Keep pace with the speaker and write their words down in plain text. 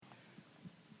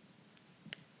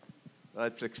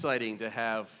It's exciting to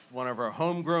have one of our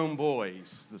homegrown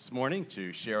boys this morning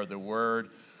to share the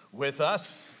word with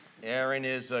us. Aaron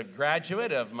is a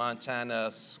graduate of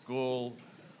Montana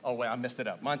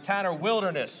Montana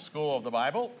Wilderness School of the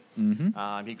Bible.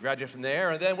 He graduated from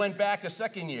there and then went back a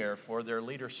second year for their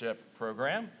leadership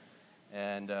program.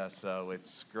 And so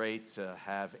it's great to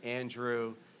have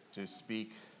Andrew to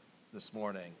speak this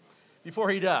morning.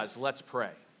 Before he does, let's pray.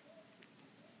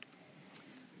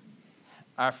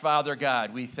 Our Father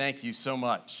God, we thank you so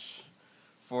much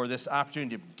for this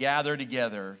opportunity to gather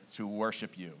together to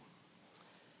worship you.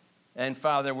 And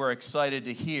Father, we're excited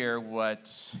to hear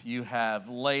what you have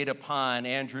laid upon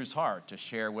Andrew's heart to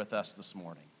share with us this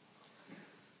morning.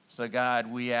 So God,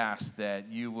 we ask that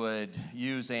you would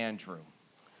use Andrew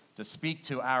to speak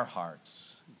to our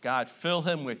hearts. God, fill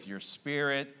him with your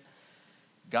spirit.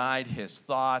 Guide his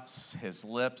thoughts, his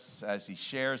lips, as he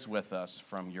shares with us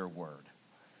from your word.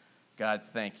 God,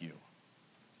 thank you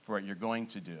for what you're going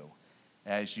to do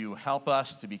as you help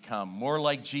us to become more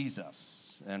like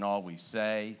Jesus in all we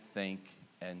say, think,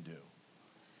 and do.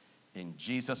 In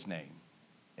Jesus' name,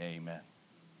 amen.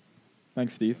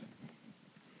 Thanks, Steve.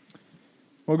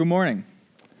 Well, good morning.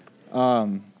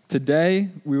 Today,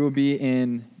 we will be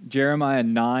in Jeremiah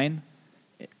 9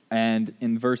 and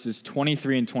in verses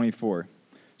 23 and 24.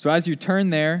 So as you turn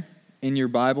there in your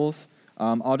Bibles,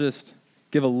 I'll just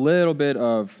give a little bit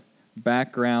of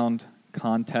background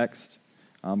context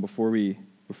before we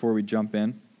jump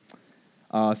in.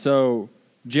 So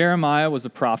Jeremiah was a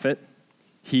prophet.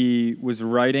 He was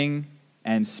writing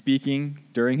and speaking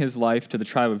during his life to the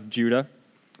tribe of Judah.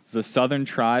 It was a southern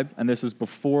tribe, and this was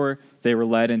before they were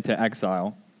led into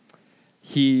exile.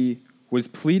 He was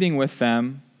pleading with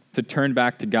them to turn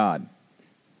back to God.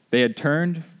 They had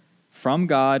turned from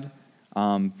God,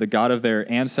 the God of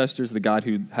their ancestors, the God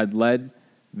who had led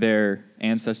their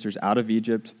ancestors out of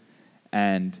Egypt,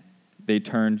 and they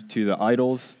turned to the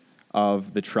idols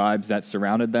of the tribes that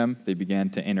surrounded them. They began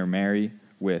to intermarry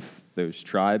with those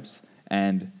tribes,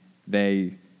 and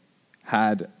they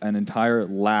had an entire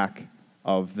lack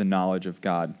of the knowledge of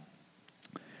God.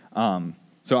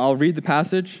 So I'll read the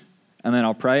passage, and then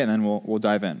I'll pray, and then we'll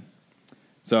dive in.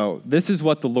 So this is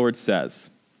what the Lord says.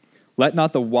 Let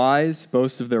not the wise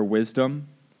boast of their wisdom,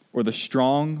 or the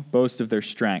strong boast of their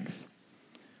strength,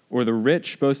 or the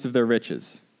rich boast of their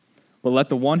riches. But let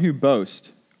the one who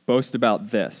boast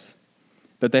about this,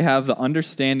 that they have the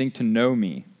understanding to know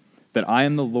me, that I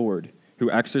am the Lord,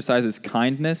 who exercises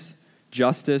kindness,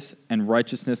 justice, and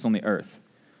righteousness on the earth.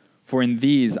 For in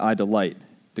these I delight,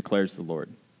 declares the Lord.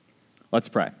 Let's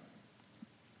pray.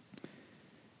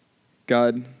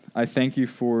 God, I thank you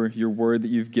for your word that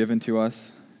you've given to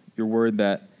us, your word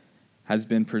that has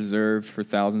been preserved for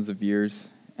thousands of years,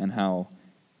 and how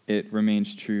it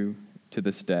remains true to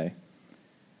this day.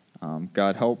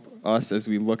 God, help us as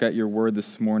we look at your word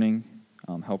this morning.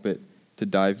 Help it to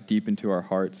dive deep into our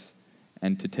hearts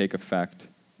and to take effect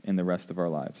in the rest of our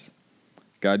lives.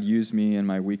 God, use me in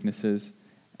my weaknesses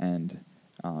and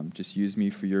just use me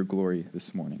for your glory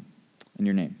this morning. In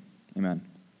your name, amen.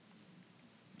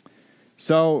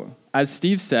 So, as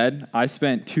Steve said, I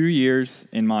spent 2 years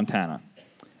in Montana.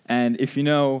 And if you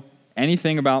know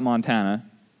anything about Montana,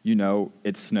 you know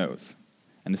it snows.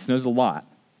 And it snows a lot.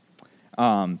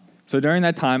 So during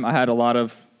that time, I had a lot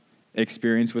of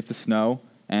experience with the snow,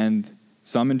 and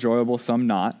some enjoyable, some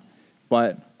not.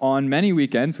 But on many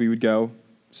weekends, we would go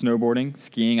snowboarding,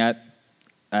 skiing at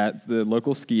the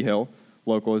local ski hill.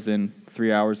 Local is in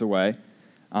 3 hours away,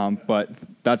 but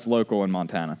that's local in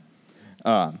Montana.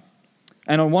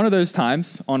 And on one of those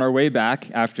times, on our way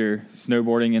back, after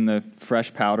snowboarding in the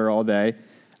fresh powder all day,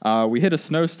 we hit a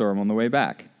snowstorm on the way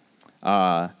back.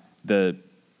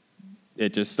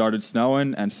 It just started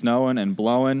snowing and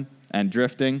blowing and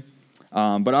drifting.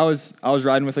 But I was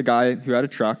riding with a guy who had a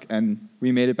truck, and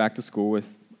we made it back to school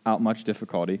without much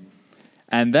difficulty.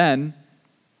 And then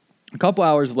a couple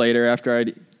hours later, after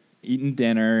I'd eaten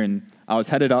dinner, and I was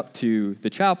headed up to the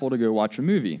chapel to go watch a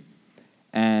movie.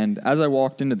 And as I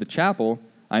walked into the chapel,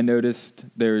 I noticed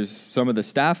there's some of the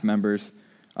staff members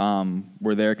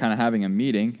were there kind of having a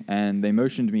meeting, and they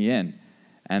motioned me in.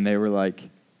 And they were like,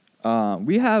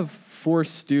 we have 4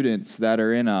 students that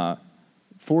are in a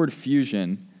Ford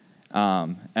Fusion,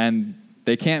 and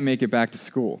they can't make it back to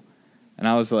school. And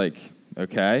I was like,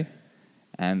 okay.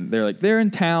 And they're like, they're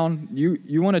in town.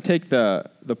 You want to take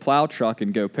the plow truck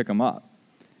and go pick them up?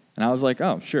 And I was like,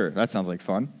 oh, sure. That sounds like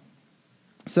fun.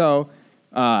 So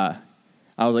I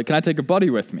was like, can I take a buddy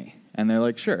with me? And they're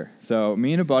like, sure. So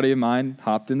me and a buddy of mine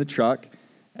hopped in the truck.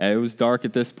 It was dark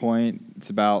at this point. It's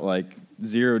about like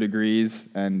 0 degrees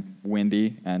and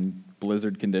windy, and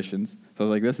blizzard conditions. So I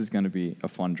was like, this is going to be a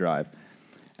fun drive.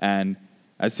 And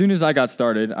as soon as I got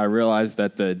started, I realized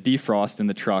that the defrost in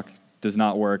the truck does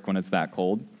not work when it's that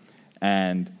cold.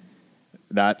 And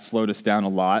that slowed us down a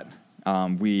lot.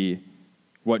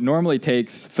 What normally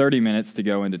takes 30 minutes to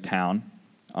go into town,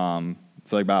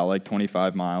 it's about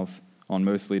 25 miles on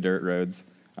mostly dirt roads.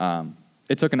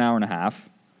 It took an hour and a half,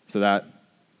 so that,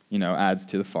 adds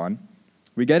to the fun.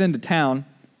 We get into town,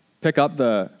 pick up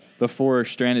the 4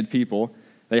 stranded people.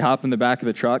 They hop in the back of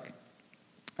the truck,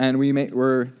 and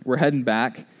we're heading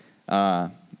back.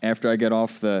 After I get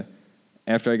off the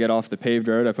paved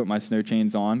road, I put my snow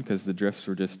chains on because the drifts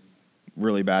were just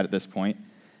really bad at this point,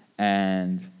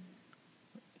 and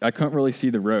I couldn't really see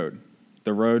the road.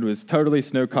 The road was totally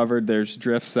snow covered. There's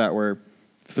drifts that were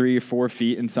 3 or 4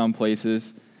 feet in some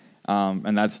places,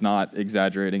 and that's not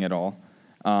exaggerating at all.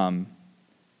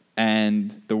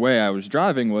 And the way I was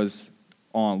driving was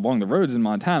along the roads in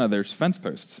Montana. There's fence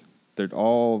posts.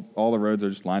 All the roads are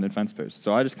just lined in fence posts.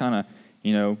 So I just kind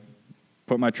of,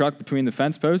 put my truck between the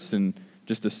fence posts and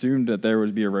just assumed that there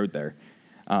would be a road there.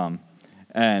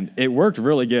 And it worked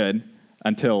really good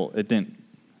until it didn't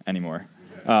anymore.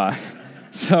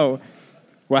 So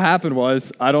what happened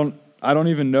was I don't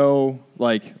even know,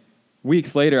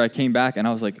 weeks later I came back and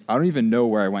I was like, I don't even know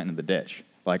where I went in the ditch.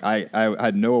 I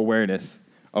had no awareness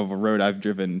of a road I've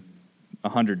driven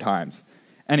 100 times.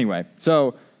 Anyway,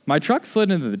 so my truck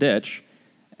slid into the ditch,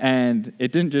 and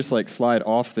it didn't just slide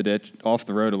off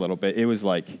the road a little bit. It was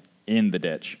in the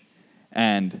ditch.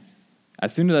 And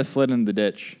as soon as I slid into the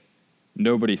ditch,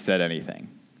 nobody said anything.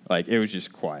 It was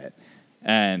just quiet.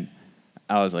 And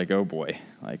I was like, oh boy,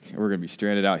 we're gonna be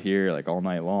stranded out here all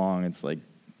night long. It's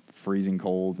freezing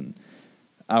cold, and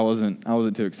I wasn't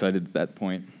too excited at that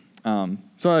point.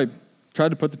 So I tried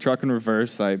to put the truck in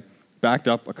reverse. I backed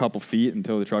up a couple feet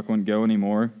until the truck wouldn't go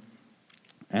anymore.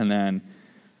 And then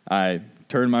I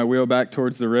turned my wheel back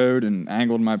towards the road and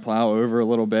angled my plow over a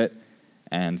little bit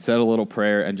and said a little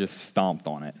prayer and just stomped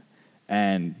on it.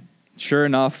 And sure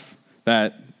enough,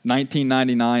 that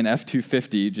 1999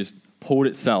 F-250 just pulled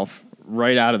itself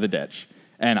right out of the ditch.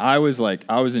 And I was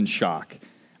in shock.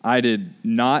 I did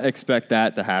not expect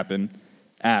that to happen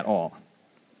at all.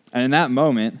 And in that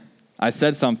moment, I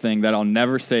said something that I'll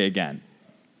never say again.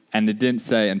 And it didn't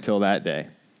say until that day.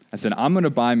 I said, I'm going to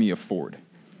buy me a Ford.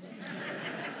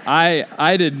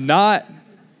 I did not,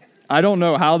 I don't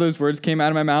know how those words came out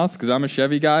of my mouth because I'm a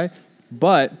Chevy guy,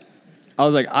 but I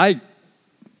was like,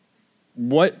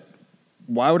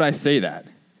 why would I say that?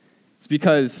 It's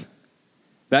because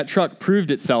that truck proved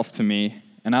itself to me,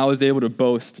 and I was able to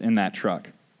boast in that truck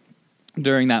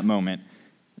during that moment.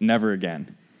 Never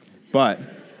again. But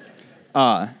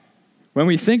when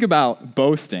we think about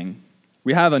boasting,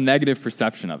 we have a negative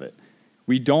perception of it.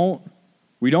 We don't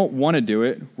want to do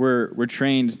it. We're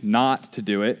trained not to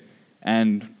do it,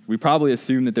 and we probably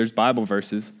assume that there's Bible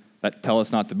verses that tell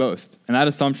us not to boast, and that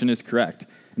assumption is correct.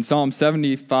 In Psalm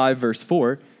 75, verse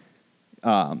 4,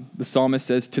 the psalmist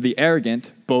says, "To the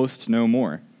arrogant, boast no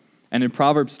more." And in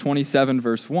Proverbs 27,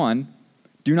 verse 1,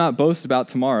 "Do not boast about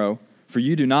tomorrow, for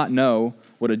you do not know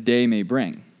what a day may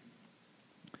bring."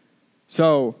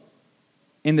 So,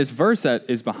 in this verse that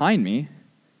is behind me,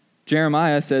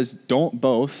 Jeremiah says, don't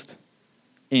boast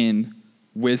in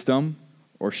wisdom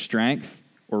or strength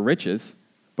or riches,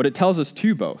 but it tells us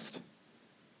to boast.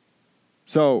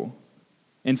 So,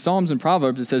 in Psalms and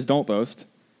Proverbs, it says don't boast,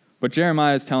 but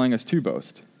Jeremiah is telling us to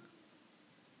boast.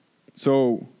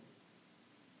 So,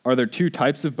 are there 2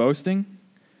 types of boasting?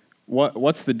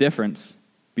 What's the difference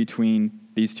between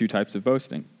these 2 types of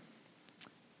boasting?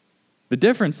 The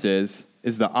difference is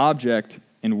the object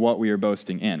in what we are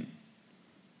boasting in.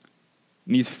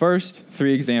 And these first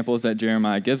 3 examples that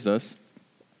Jeremiah gives us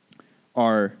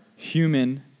are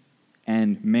human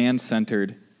and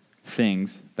man-centered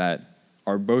things that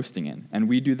are boasting in. And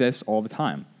we do this all the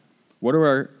time. What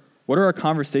are our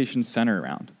conversations center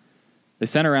around? They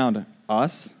center around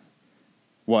us,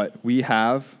 what we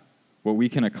have, what we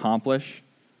can accomplish,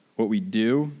 what we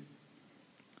do.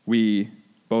 We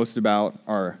boast about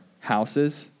our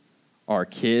houses, our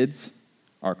kids,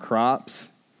 our crops.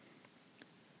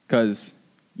 Because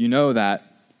you know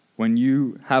that when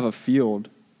you have a field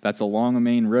that's along a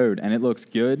main road and it looks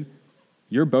good,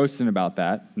 you're boasting about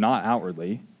that, not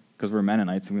outwardly, because we're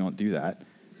Mennonites and we don't do that,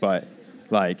 but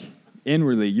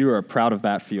inwardly you are proud of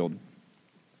that field.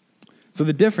 So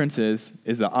the difference is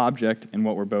the object in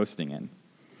what we're boasting in.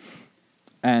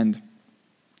 And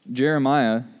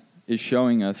Jeremiah is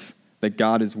showing us that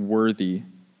God is worthy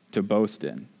to boast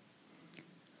in.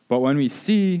 But when we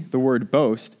see the word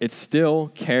boast, it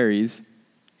still carries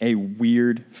a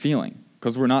weird feeling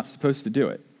because we're not supposed to do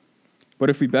it. But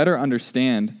if we better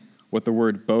understand what the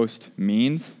word boast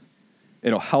means,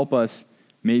 it'll help us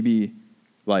maybe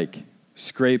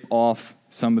scrape off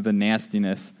some of the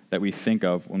nastiness that we think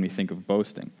of when we think of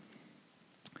boasting.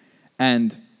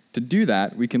 And to do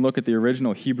that, we can look at the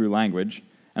original Hebrew language,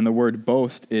 and the word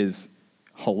boast is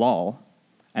halal.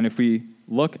 And if we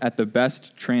look at the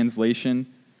best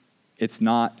translation, it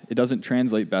doesn't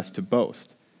translate best to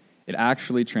boast. It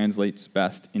actually translates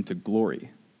best into glory.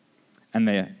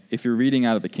 And if you're reading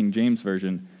out of the King James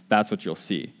Version, that's what you'll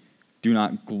see. Do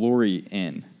not glory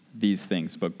in these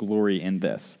things, but glory in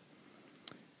this.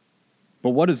 But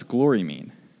what does glory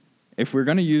mean? If we're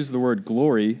going to use the word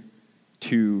glory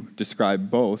to describe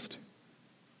boast,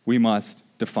 we must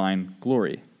define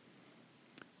glory.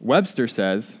 Webster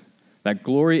says that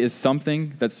glory is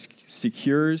something that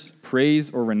secures praise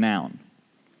or renown.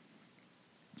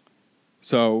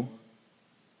 So,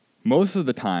 most of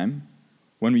the time,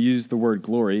 when we use the word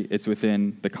glory, it's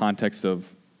within the context of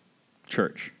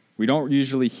church. We don't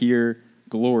usually hear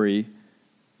glory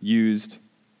used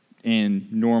in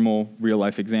normal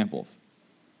real-life examples.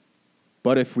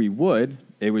 But if we would,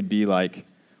 it would be like,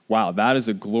 wow, that is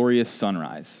a glorious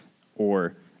sunrise.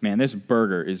 Or, man, this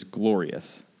burger is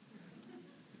glorious.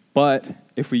 But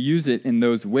if we use it in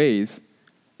those ways,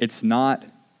 it's not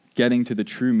getting to the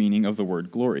true meaning of the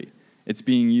word glory. It's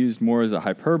being used more as a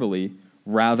hyperbole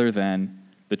rather than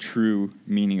the true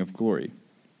meaning of glory.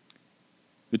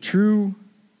 The true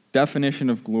definition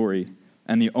of glory,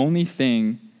 and the only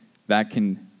thing that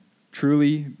can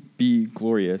truly be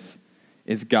glorious,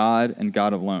 is God and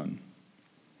God alone.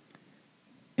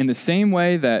 In the same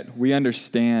way that we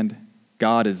understand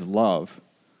God is love,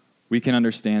 we can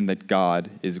understand that God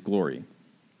is glory.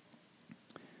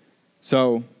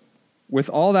 So, with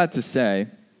all that to say,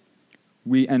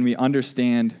 we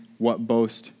understand what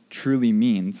boast truly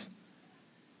means.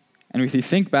 And if you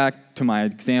think back to my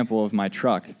example of my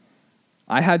truck,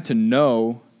 I had to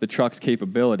know the truck's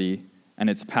capability and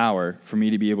its power for me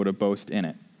to be able to boast in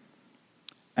it.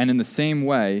 And in the same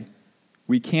way,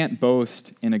 we can't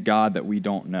boast in a God that we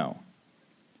don't know.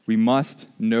 We must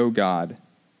know God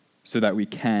so that we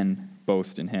can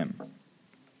boast in him.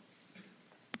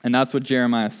 And that's what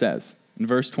Jeremiah says. In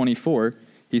verse 24,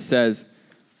 he says,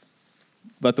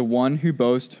 "Let the one who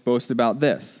boasts boast about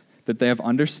this, that they have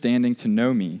understanding to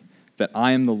know me, that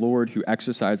I am the Lord who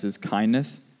exercises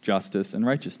kindness, justice, and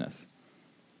righteousness."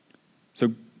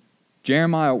 So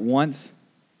Jeremiah wants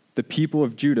the people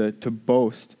of Judah to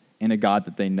boast in a God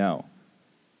that they know.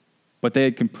 But they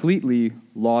had completely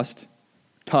lost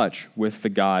touch with the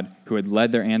God who had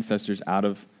led their ancestors out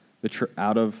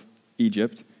of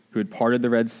Egypt, who had parted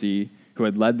the Red Sea, who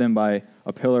had led them by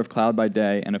a pillar of cloud by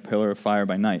day and a pillar of fire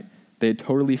by night. They had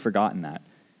totally forgotten that,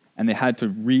 and they had to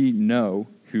re-know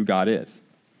who God is.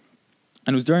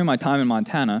 And it was during my time in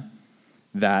Montana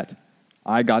that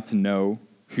I got to know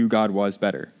who God was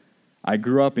better. I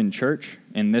grew up in church,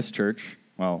 in this church,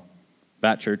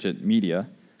 that church at Media,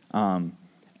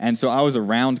 and so I was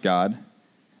around God,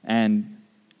 and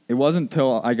it wasn't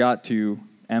until I got to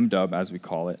MDub, as we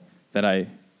call it, that I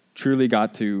truly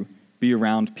got to be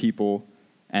around people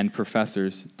and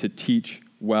professors to teach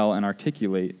well and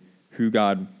articulate who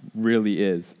God really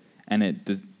is, and it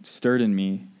stirred in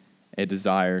me a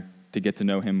desire to get to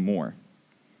know him more.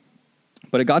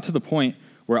 But it got to the point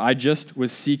where I just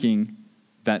was seeking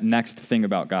that next thing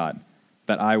about God,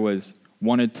 that I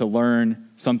wanted to learn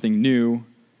something new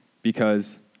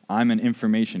because I'm an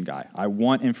information guy. I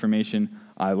want information.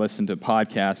 I listen to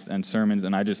podcasts and sermons,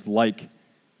 and I just like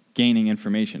gaining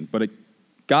information. But it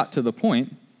got to the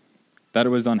point that it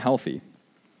was unhealthy.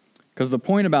 Because the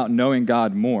point about knowing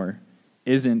God more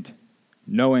isn't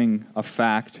knowing a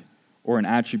fact or an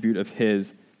attribute of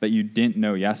his that you didn't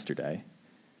know yesterday.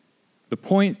 The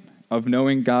point of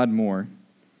knowing God more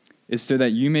is so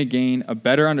that you may gain a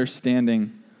better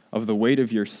understanding of the weight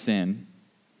of your sin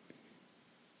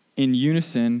in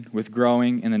unison with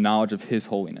growing in the knowledge of his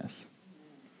holiness.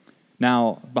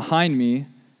 Now, behind me,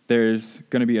 there's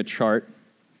going to be a chart,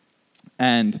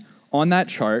 and on that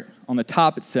chart, on the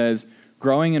top, it says,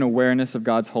 growing in awareness of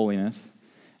God's holiness,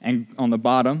 and on the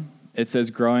bottom, it says,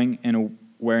 growing in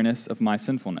awareness of my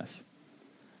sinfulness.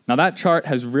 Now, that chart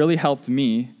has really helped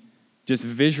me just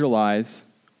visualize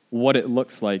what it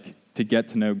looks like to get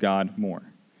to know God more.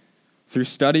 Through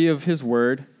study of his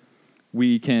word,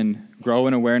 we can grow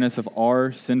in awareness of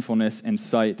our sinfulness in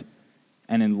sight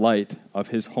and in light of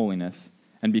his holiness.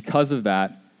 And because of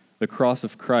that, the cross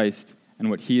of Christ and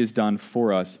what he has done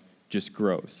for us just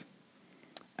grows.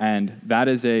 And that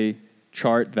is a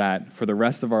chart that for the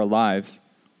rest of our lives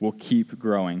will keep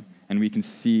growing, and we can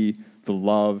see the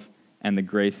love and the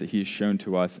grace that he's shown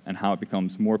to us and how it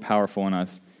becomes more powerful in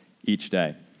us each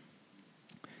day.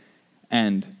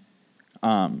 And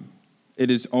it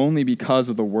is only because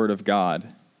of the Word of God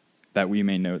that we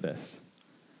may know this.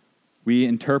 We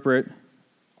interpret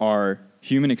our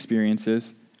human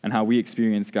experiences and how we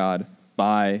experience God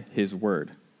by his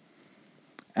Word.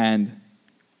 And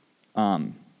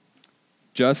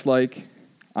just like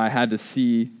I had to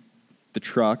see the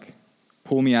truck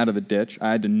pull me out of the ditch,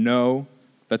 I had to know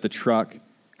that the truck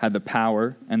had the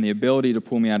power and the ability to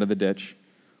pull me out of the ditch.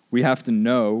 We have to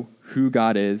know who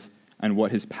God is and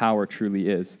what his power truly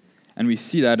is. And we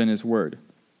see that in his Word.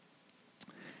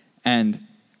 And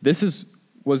this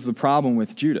was the problem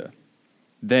with Judah.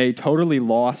 They totally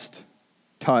lost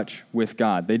touch with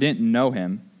God. They didn't know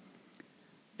him.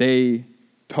 They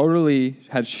totally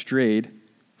had strayed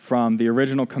from the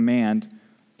original command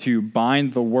to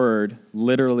bind the Word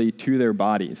literally to their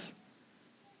bodies.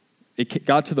 It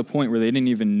got to the point where they didn't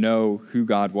even know who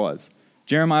God was.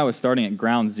 Jeremiah was starting at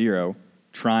ground zero,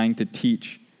 trying to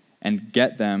teach and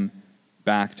get them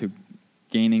back to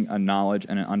gaining a knowledge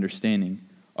and an understanding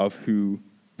of who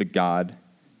God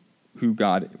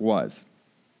was.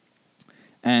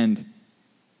 And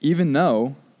even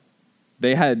though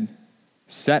they had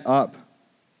set up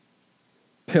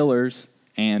pillars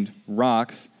and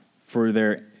rocks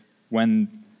for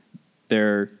when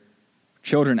their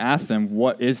children asked them,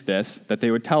 "What is this?" that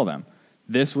they would tell them,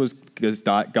 "This was because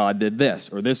God did this,"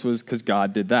 or "This was because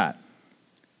God did that."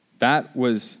 That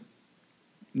was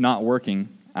not working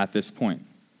at this point.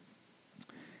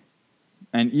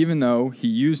 And even though he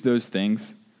used those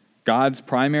things, God's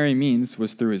primary means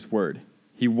was through his Word.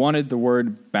 He wanted the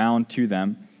Word bound to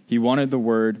them. He wanted the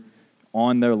Word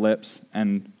on their lips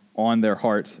and on their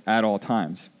hearts at all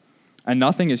times. And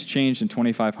nothing has changed in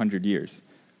 2,500 years.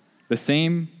 The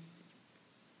same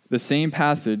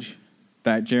passage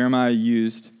that Jeremiah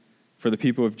used for the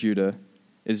people of Judah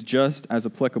is just as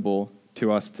applicable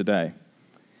to us today.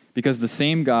 Because the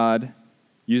same God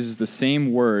uses the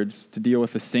same words to deal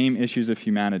with the same issues of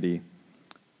humanity.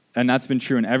 And that's been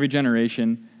true in every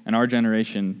generation, and our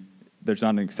generation, there's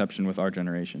not an exception with our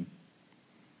generation.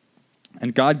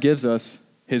 And God gives us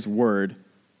his Word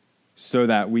so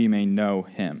that we may know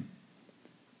him.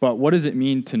 But what does it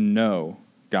mean to know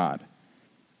God?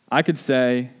 I could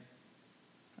say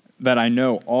that I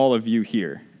know all of you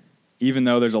here, even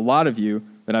though there's a lot of you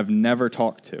that I've never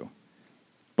talked to.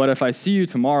 But if I see you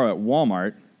tomorrow at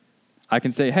Walmart, I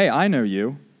can say, "Hey, I know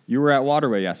you. You were at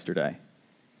Waterway yesterday."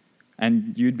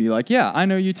 And you'd be like, "Yeah, I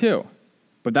know you too."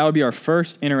 But that would be our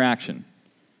first interaction.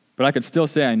 But I could still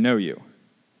say I know you.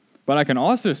 But I can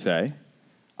also say,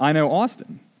 "I know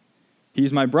Austin.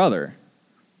 He's my brother.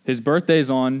 His birthday's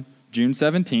on June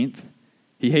 17th.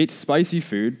 He hates spicy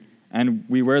food, and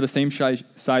we wear the same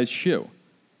size shoe."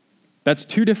 That's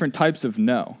two different types of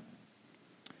know.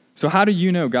 So how do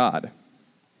you know God?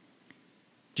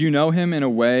 Do you know him in a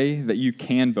way that you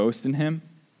can boast in him?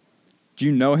 Do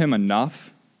you know him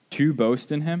enough to boast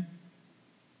in him?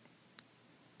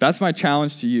 That's my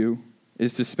challenge to you,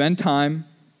 is to spend time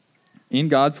in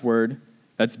God's Word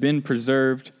that's been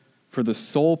preserved for the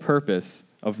sole purpose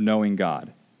of knowing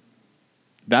God.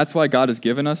 That's why God has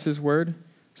given us his Word,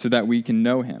 so that we can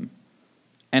know him.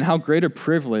 And how great a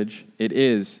privilege it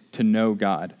is to know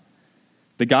God.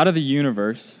 The God of the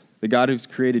universe, the God who's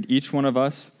created each one of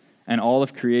us and all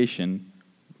of creation,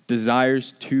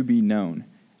 desires to be known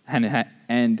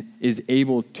and is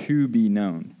able to be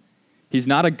known. He's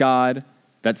not a God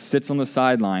that sits on the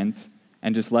sidelines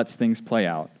and just lets things play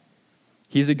out.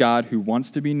 He's a God who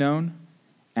wants to be known,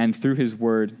 and through his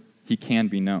Word, he can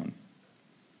be known.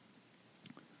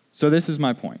 So this is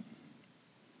my point.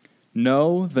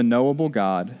 Know the knowable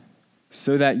God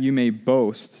so that you may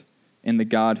boast in the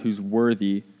God who's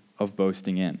worthy of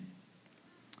boasting in.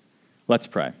 Let's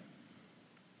pray.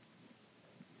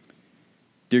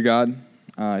 Dear God,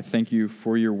 I thank you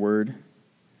for your Word.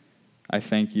 I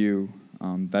thank you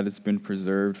that it's been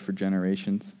preserved for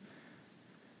generations.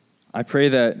 I pray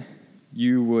that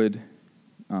you would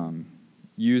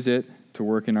use it to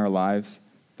work in our lives,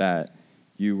 that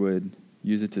you would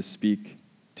use it to speak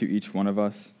to each one of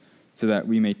us, so that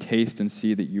we may taste and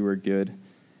see that you are good,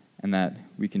 and that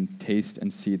we can taste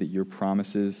and see that your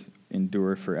promises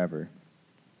endure forever.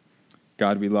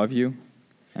 God, we love you,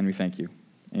 and we thank you.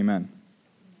 Amen.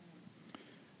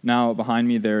 Now, behind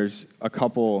me, there's a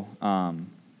couple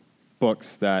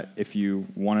books that, if you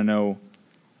want to know,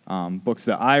 books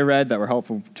that I read that were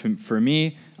helpful for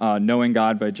me, Knowing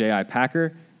God by J.I.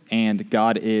 Packer and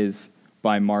God Is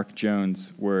by Mark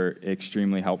Jones were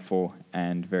extremely helpful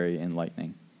and very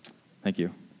enlightening. Thank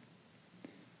you.